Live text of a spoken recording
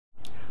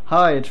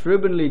Hi, it's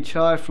Ruben Lee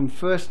Chai from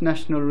First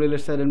National Real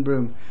Estate in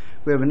Broome.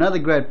 We have another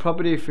great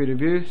property for you to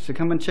view, so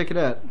come and check it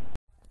out.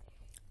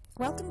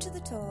 Welcome to the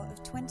tour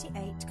of 28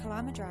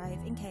 Koolama Drive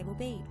in Cable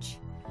Beach.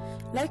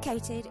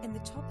 Located in the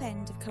top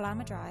end of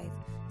Koolama Drive,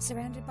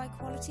 surrounded by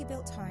quality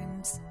built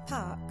homes,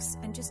 parks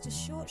and just a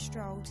short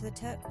stroll to the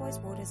turquoise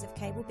waters of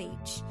Cable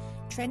Beach,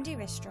 trendy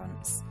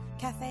restaurants,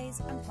 cafes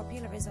and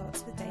popular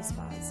resorts with day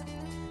spas.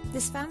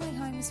 This family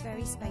home is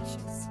very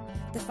spacious.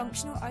 The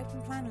functional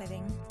open plan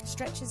living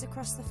stretches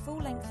across the full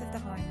length of the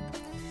home.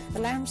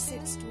 The lounge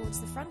sits towards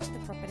the front of the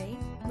property,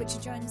 which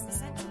adjoins the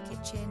central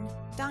kitchen,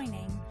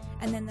 dining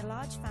and then the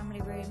large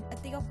family room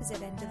at the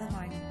opposite end of the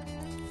home.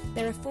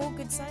 There are 4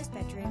 good-sized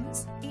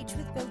bedrooms, each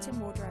with built-in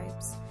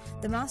wardrobes.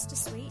 The master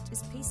suite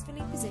is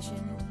peacefully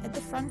positioned at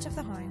the front of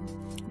the home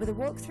with a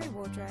walk-through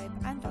wardrobe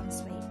and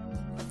ensuite.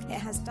 It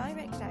has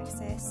direct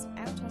access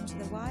out onto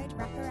the wide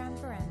wraparound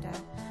veranda,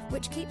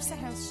 which keeps the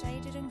house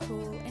shaded and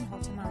cool in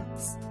hotter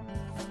months.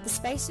 The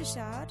spacious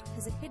yard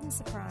has a hidden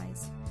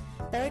surprise.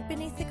 Buried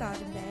beneath the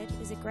garden bed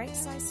is a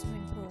great-sized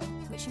swimming pool,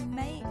 which you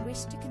may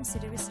wish to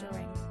consider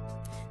restoring.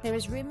 There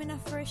is room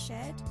enough for a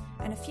shed,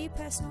 and a few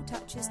personal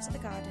touches to the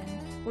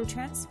garden will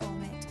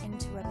transform it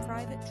into a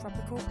private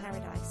tropical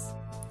paradise.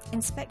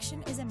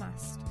 Inspection is a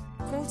must.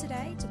 Call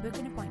today to book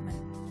an appointment.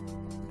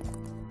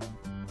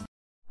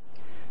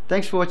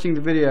 Thanks for watching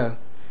the video.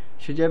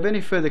 Should you have any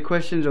further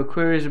questions or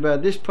queries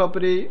about this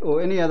property or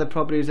any other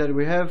properties that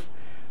we have,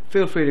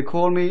 feel free to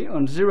call me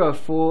on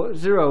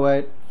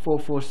 0408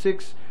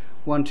 446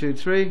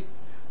 123.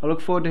 I look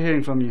forward to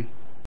hearing from you.